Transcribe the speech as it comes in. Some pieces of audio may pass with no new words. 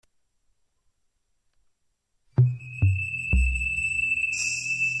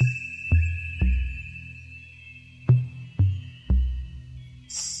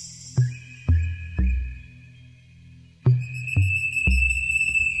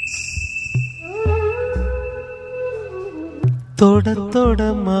தொட தொட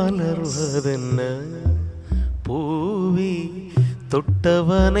மலர்வதென்ன பூவி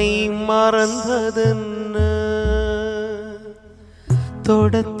தொட்டவனை மறந்ததென்ன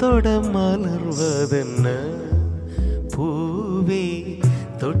தொட தொட மலர்வதென்ன பூவி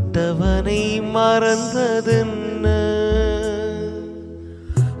தொட்டவனை மறந்ததென்ன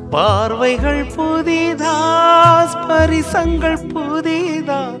பார்வைகள் புதிதா ஸ்பரிசங்கள்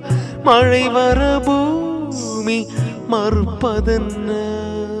புதிதா மழை வர பூமி மறுப்பதென்ன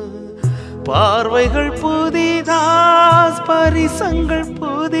பார்வைகள் புதிதா ஸ்பரிசங்கள்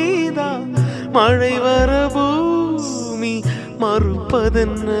புதிதா மழை வர பூமி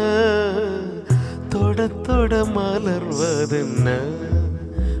மறுப்பதென்ன தொட தொட மலர்வதென்ன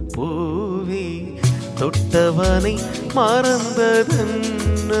பூவி தொட்டவனை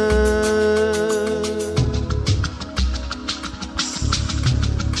மறந்ததென்ன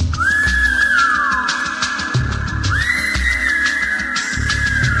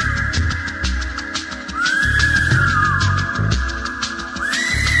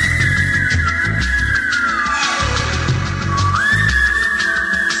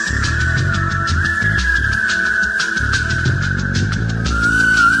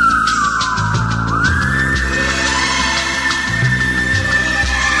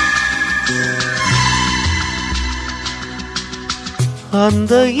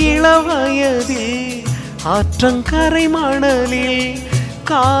அந்த இளவயதில் ஆற்றங்கரை மணலில்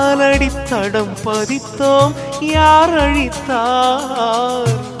காலடி தடம் பதித்தோம் யார்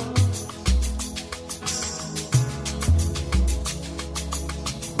அழித்தார்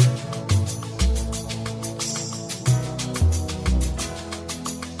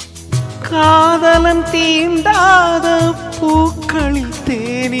காதலன் தீண்டாத பூக்களில்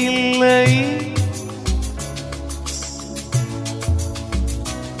தேனில்லை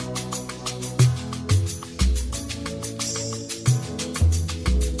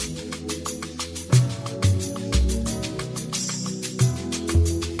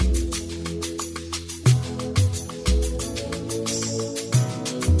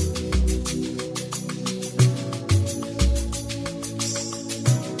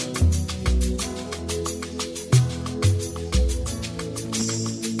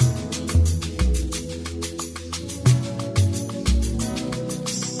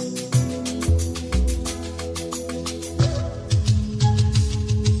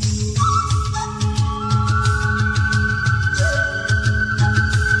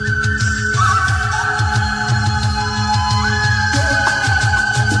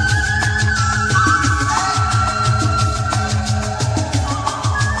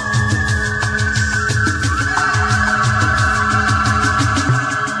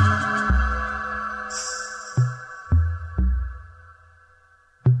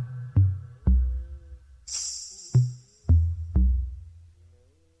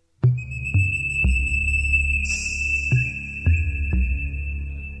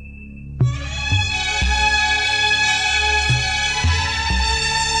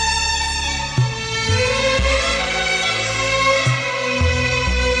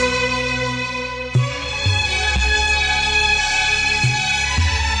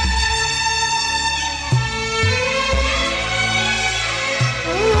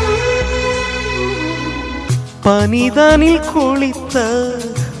பனிதனில் குளித்த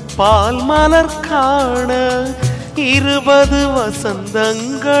பால் மலர் காண 20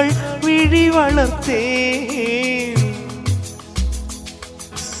 வசந்தங்கள் விழி வளர்த்தேன்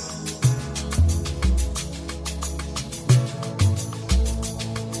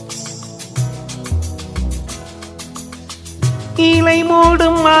இலை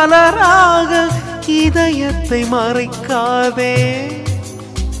மூடும் மலராக இதயத்தை மறைக்காதே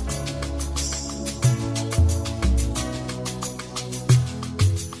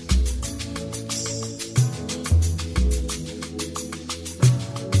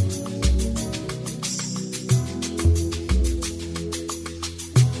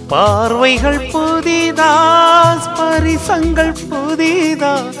பார்வைகள் புதிதா ஸ்பரிசங்கள்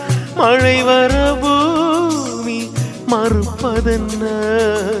புதிதா மழை வர பூமி மறுப்பதென்ன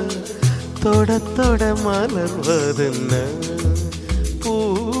தொட தொட மலர்வதென்ன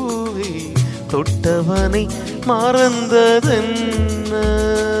பூவி தொட்டவனை மறந்ததென்ன